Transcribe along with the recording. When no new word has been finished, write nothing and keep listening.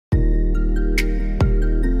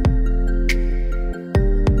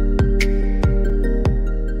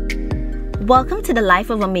Welcome to the Life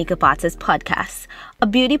of a Makeup Artist podcast, a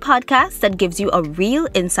beauty podcast that gives you a real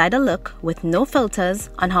insider look with no filters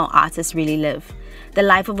on how artists really live. The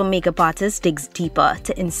Life of a Makeup Artist digs deeper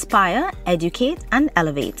to inspire, educate, and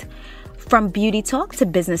elevate. From beauty talk to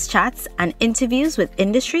business chats and interviews with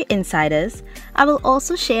industry insiders, I will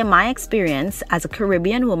also share my experience as a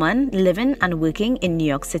Caribbean woman living and working in New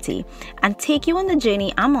York City and take you on the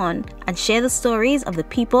journey I'm on and share the stories of the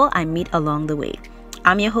people I meet along the way.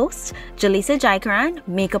 I'm your host, Jaleesa Jaikaran,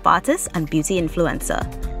 makeup artist and beauty influencer.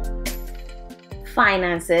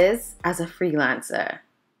 Finances as a freelancer.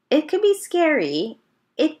 It could be scary.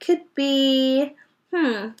 It could be,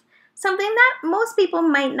 something that most people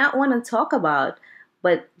might not want to talk about,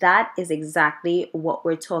 but that is exactly what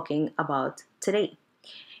we're talking about today.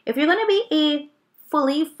 If you're going to be a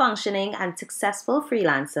fully functioning and successful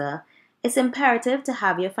freelancer, it's imperative to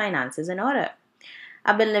have your finances in order.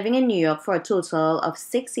 I've been living in New York for a total of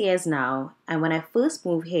 6 years now, and when I first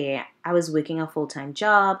moved here, I was working a full-time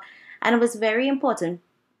job, and it was very important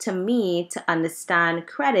to me to understand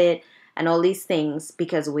credit and all these things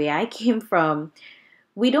because where I came from,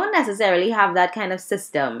 we don't necessarily have that kind of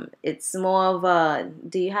system. It's more of a,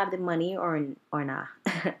 do you have the money or not?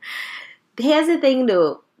 Here's the thing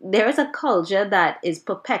though, there is a culture that is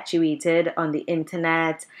perpetuated on the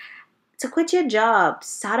internet to quit your job,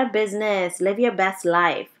 start a business, live your best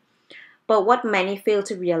life. But what many fail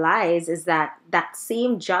to realize is that that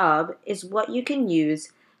same job is what you can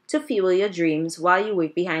use to fuel your dreams while you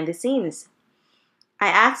work behind the scenes. I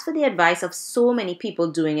asked for the advice of so many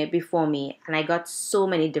people doing it before me, and I got so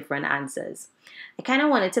many different answers. I kind of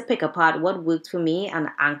wanted to pick apart what worked for me and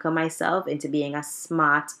anchor myself into being a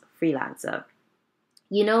smart freelancer.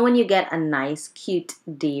 You know when you get a nice, cute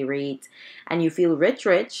day rate and you feel rich,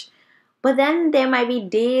 but then there might be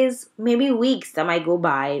days, maybe weeks that might go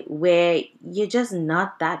by where you're just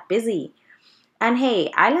not that busy. And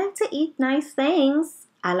hey, I like to eat nice things.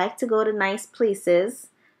 I like to go to nice places.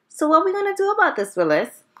 So what are we going to do about this,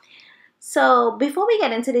 Willis? So before we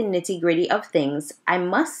get into the nitty-gritty of things, I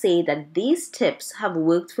must say that these tips have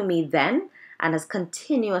worked for me then and has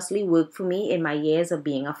continuously worked for me in my years of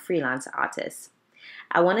being a freelance artist.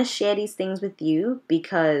 I want to share these things with you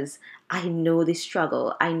because I know the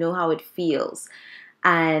struggle. I know how it feels.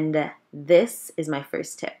 And this is my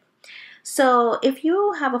first tip. So if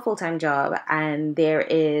you have a full-time job and there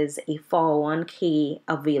is a 401k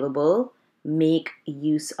available, make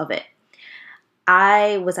use of it.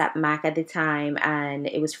 I was at Mac at the time and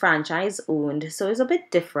it was franchise owned, so it was a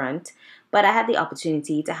bit different, but I had the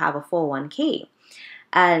opportunity to have a 401k.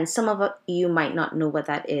 And some of you might not know what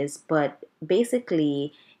that is, but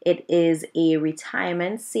basically it is a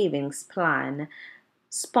retirement savings plan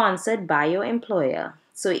sponsored by your employer.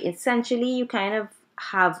 So essentially you kind of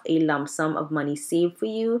have a lump sum of money saved for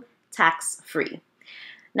you, tax-free.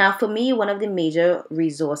 Now, for me, one of the major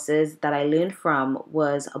resources that I learned from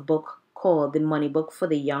was a book called The Money Book for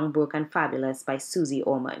the Young, Broke, and Fabulous by Susie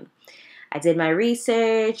Orman. I did my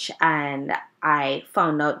research and I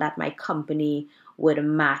found out that my company would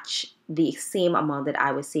match the same amount that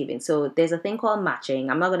I was saving. So there's a thing called matching.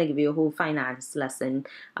 I'm not going to give you a whole finance lesson.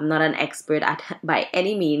 I'm not an expert at by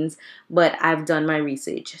any means, but I've done my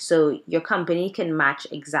research. So your company can match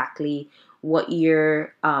exactly what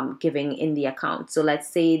you're giving in the account. So let's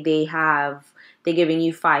say they're giving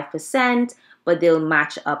you 5%, but they'll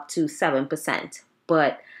match up to 7%.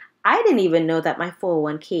 But I didn't even know that my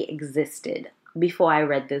 401k existed before I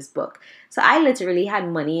read this book. So I literally had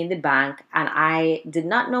money in the bank and I did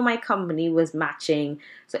not know my company was matching.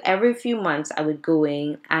 So every few months I would go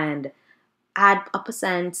in and add a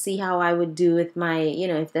percent, see how I would do with my,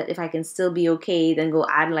 if I can still be okay, then go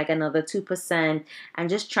add like another 2% and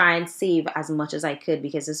just try and save as much as I could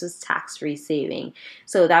because this was tax-free saving.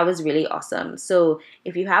 So that was really awesome. So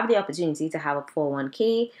if you have the opportunity to have a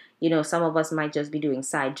 401k, some of us might just be doing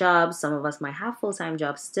side jobs. Some of us might have full-time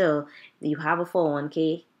jobs still. You have a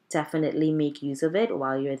 401k, definitely make use of it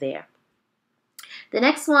while you're there. The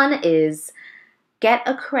next one is get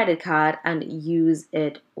a credit card and use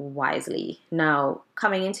it wisely. Now,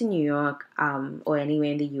 coming into New York or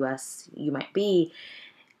anywhere in the US you might be,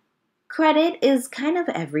 credit is kind of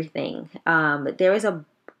everything. There is a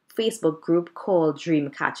Facebook group called Dream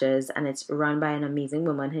Catchers and it's run by an amazing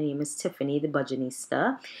woman. Her name is Tiffany, the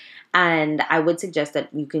Budgetnista. And I would suggest that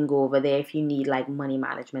you can go over there if you need like money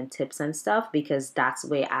management tips and stuff because that's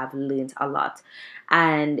where I've learned a lot.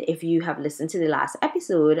 And if you have listened to the last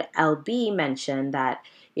episode, LB mentioned that,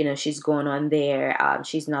 she's going on there.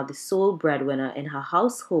 She's now the sole breadwinner in her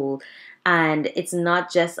household. And it's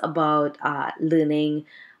not just about learning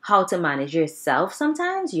how to manage yourself.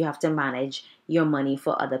 Sometimes you have to manage your money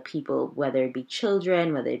for other people, whether it be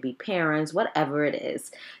children, whether it be parents, whatever it is.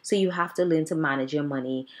 So you have to learn to manage your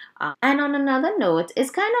money. And on another note,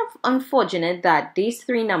 it's kind of unfortunate that these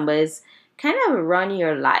three numbers kind of run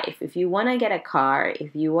your life. If you want to get a car,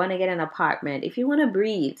 if you want to get an apartment, if you want to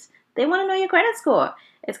breathe, they want to know your credit score.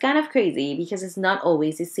 It's kind of crazy because it's not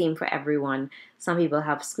always the same for everyone. Some people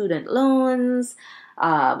have student loans,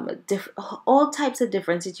 all types of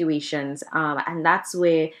different situations, and that's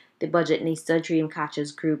where the Budgetnista Dream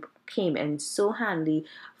Catchers group came in so handy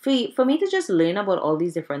for me to just learn about all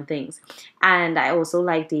these different things. And I also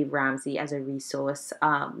like Dave Ramsey as a resource.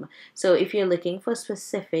 So if you're looking for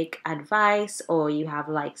specific advice or you have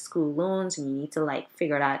like school loans and you need to like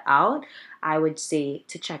figure that out, I would say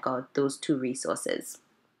to check out those two resources.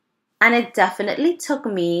 And it definitely took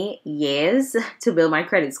me years to build my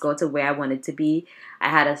credit score to where I wanted to be. I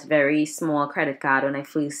had a very small credit card when I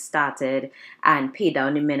first started and paid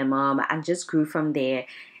down the minimum and just grew from there.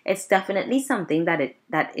 It's definitely something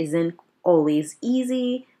that isn't always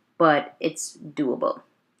easy, but it's doable.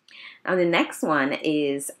 Now the next one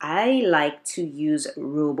is I like to use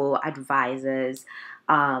robo advisors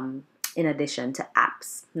in addition to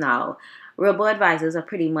apps. Now, robo advisors are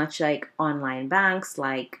pretty much like online banks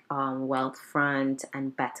like Wealthfront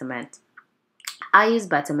and Betterment. I use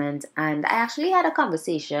Betterment, and I actually had a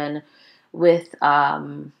conversation with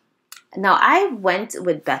now I went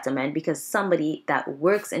with Betterment because somebody that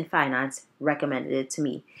works in finance recommended it to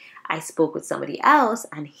me. I spoke with somebody else,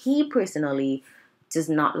 and he personally does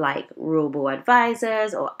not like robo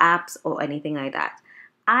advisors or apps or anything like that.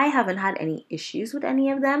 I haven't had any issues with any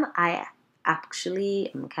of them. I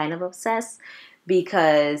actually am kind of obsessed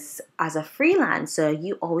because as a freelancer,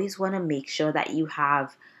 you always want to make sure that you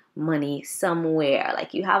have money somewhere.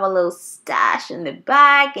 Like you have a little stash in the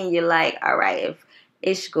back and you're like, all right, if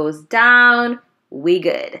ish goes down, we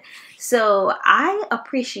good. So I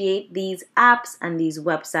appreciate these apps and these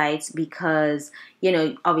websites because,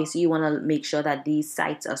 obviously you want to make sure that these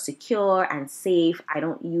sites are secure and safe. I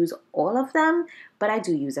don't use all of them, but I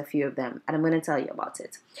do use a few of them, and I'm going to tell you about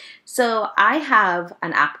it. So I have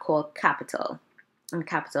an app called Qaptial, and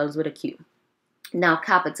Qaptial is with a Q. Now,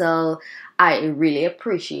 Qaptial, I really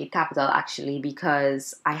appreciate Qaptial actually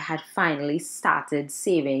because I had finally started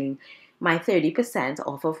saving my 30%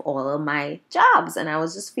 off of all of my jobs, and I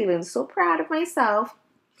was just feeling so proud of myself.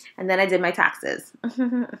 And then I did my taxes.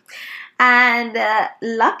 And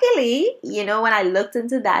luckily, when I looked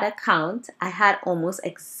into that account, I had almost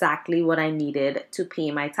exactly what I needed to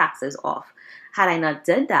pay my taxes off. Had I not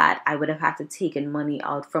did that, I would have had to taken money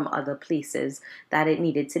out from other places that it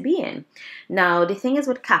needed to be in. Now, the thing is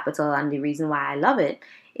with Qaptial, and the reason why I love it,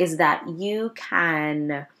 is that you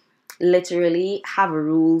can literally have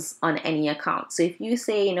rules on any account. So if you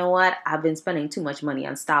say, you know what, I've been spending too much money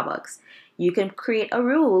on Starbucks, you can create a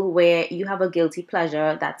rule where you have a guilty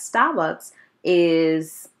pleasure that Starbucks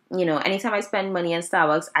is, anytime I spend money on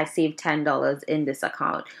Starbucks, I save $10 in this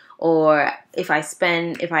account. Or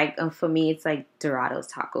for me, it's like Dorado's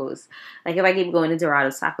tacos. Like if I keep going to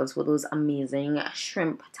Dorado's tacos for those amazing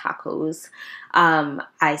shrimp tacos,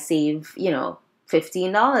 I save,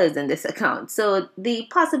 $15 in this account. So the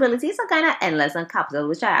possibilities are kind of endless on Qaptial,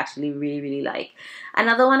 which I actually really, really like.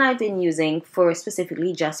 Another one I've been using for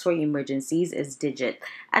specifically just for emergencies is Digit.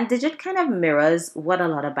 And Digit kind of mirrors what a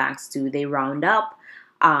lot of banks do. They round up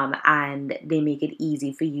and they make it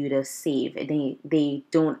easy for you to save. They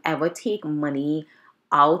don't ever take money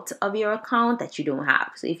out of your account that you don't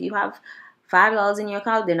have. So if you have $5 in your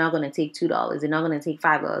account, they're not going to take $2. They're not going to take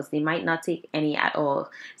 $5. They might not take any at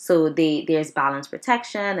all. So there's balance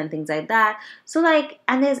protection and things like that. So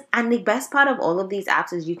and the best part of all of these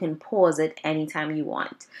apps is you can pause it anytime you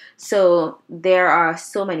want. So there are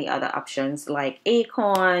so many other options like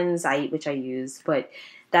Acorns, which I use, but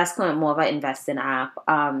that's kind of more of an investing app.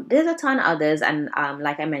 There's a ton of others, and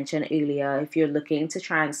like I mentioned earlier, if you're looking to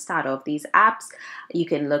try and start off these apps, you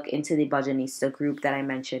can look into the Budgetnista group that I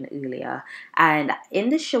mentioned earlier. And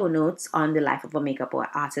in the show notes on the Life of a Makeup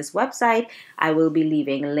Artist website, I will be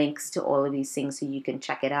leaving links to all of these things so you can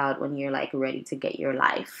check it out when you're ready to get your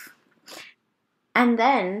life. And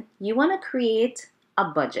then you want to create a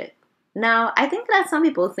budget. Now, I think that some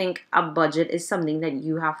people think a budget is something that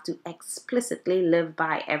you have to explicitly live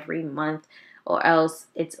by every month or else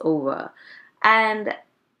it's over. And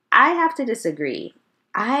I have to disagree.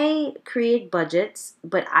 I create budgets,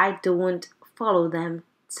 but I don't follow them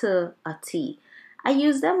to a T. I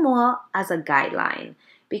use them more as a guideline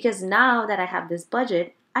because now that I have this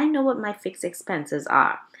budget, I know what my fixed expenses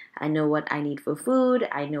are. I know what I need for food.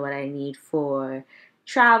 I know what I need for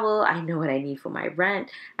travel, I know what I need for my rent.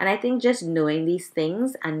 And I think just knowing these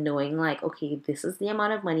things and knowing like, okay, this is the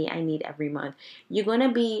amount of money I need every month, you're going to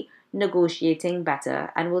be negotiating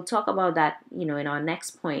better. And we'll talk about that, in our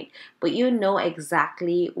next point. But you know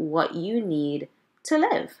exactly what you need to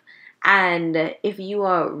live. And if you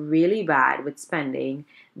are really bad with spending,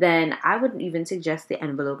 then I would even suggest the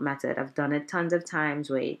envelope method. I've done it tons of times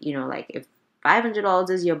where, like if $500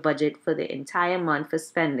 is your budget for the entire month for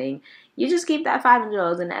spending, you just keep that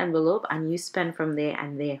 $500 in the envelope and you spend from there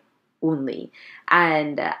and there only.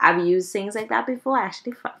 And I've used things like that before. I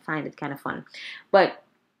actually find it kind of fun. But,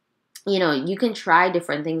 you can try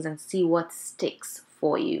different things and see what sticks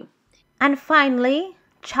for you. And finally,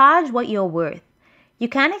 charge what you're worth. You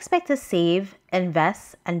can't expect to save,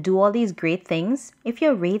 invest, and do all these great things if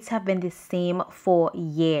your rates have been the same for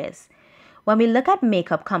years. When we look at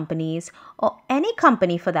makeup companies, or any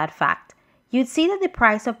company for that fact, you'd see that the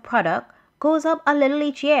price of product goes up a little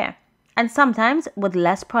each year, and sometimes with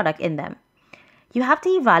less product in them. You have to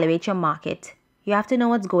evaluate your market. You have to know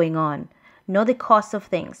what's going on, know the cost of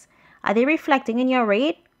things. Are they reflecting in your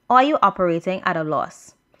rate, or are you operating at a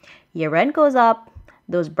loss? Your rent goes up,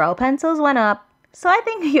 those brow pencils went up, so I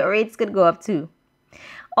think your rates could go up too.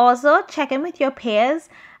 Also, check in with your peers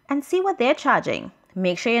and see what they're charging.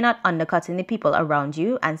 Make sure you're not undercutting the people around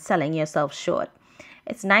you and selling yourself short.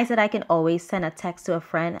 It's nice that I can always send a text to a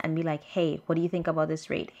friend and be like, hey, what do you think about this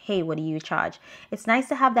rate? Hey, what do you charge? It's nice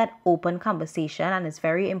to have that open conversation, and it's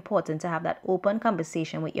very important to have that open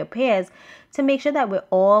conversation with your peers to make sure that we're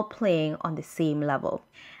all playing on the same level.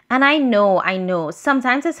 And I know,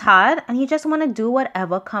 sometimes it's hard and you just want to do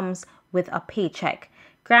whatever comes with a paycheck.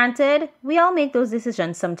 Granted, we all make those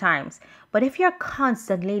decisions sometimes, but if you're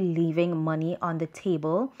constantly leaving money on the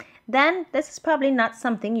table, then this is probably not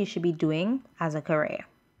something you should be doing as a career.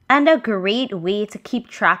 And a great way to keep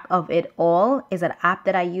track of it all is an app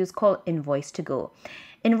that I use called Invoice2go.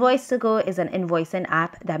 Invoice2go is an invoicing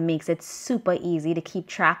app that makes it super easy to keep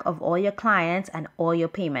track of all your clients and all your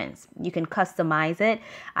payments. You can customize it.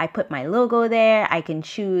 I put my logo there. I can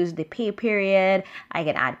choose the pay period. I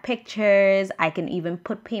can add pictures. I can even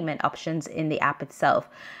put payment options in the app itself.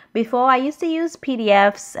 Before, I used to use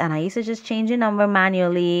PDFs and I used to just change a number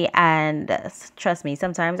manually. And trust me,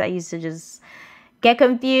 sometimes I used to just get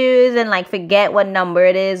confused and like forget what number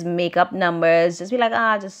it is, make up numbers, just be like,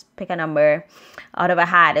 just pick a number out of a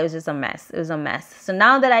hat. It was just a mess. It was a mess. So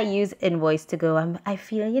now that I use Invoice2go, I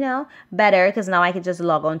feel, better because now I can just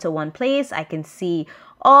log on to one place. I can see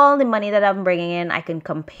all the money that I'm bringing in. I can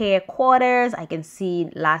compare quarters. I can see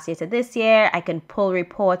last year to this year. I can pull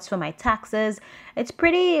reports for my taxes. It's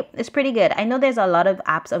pretty good. I know there's a lot of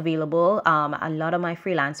apps available. A lot of my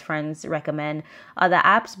freelance friends recommend other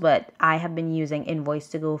apps, but I have been using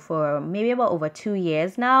Invoice2go for maybe about over 2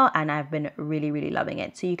 years now, and I've been really, really loving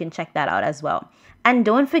it. So you can check that out as well. And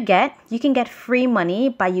don't forget, you can get free money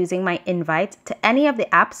by using my invite to any of the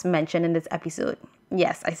apps mentioned in this episode.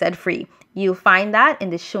 Yes, I said free. You'll find that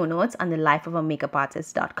in the show notes on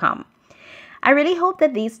thelifeofamakeupartist.com. I really hope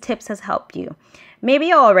that these tips has helped you. Maybe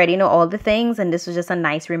you already know all the things and this was just a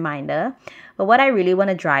nice reminder. But what I really want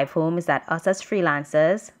to drive home is that us as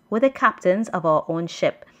freelancers, we're the captains of our own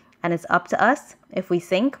ship. And it's up to us if we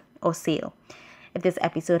sink or sail. If this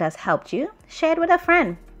episode has helped you, share it with a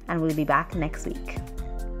friend. And we'll be back next week.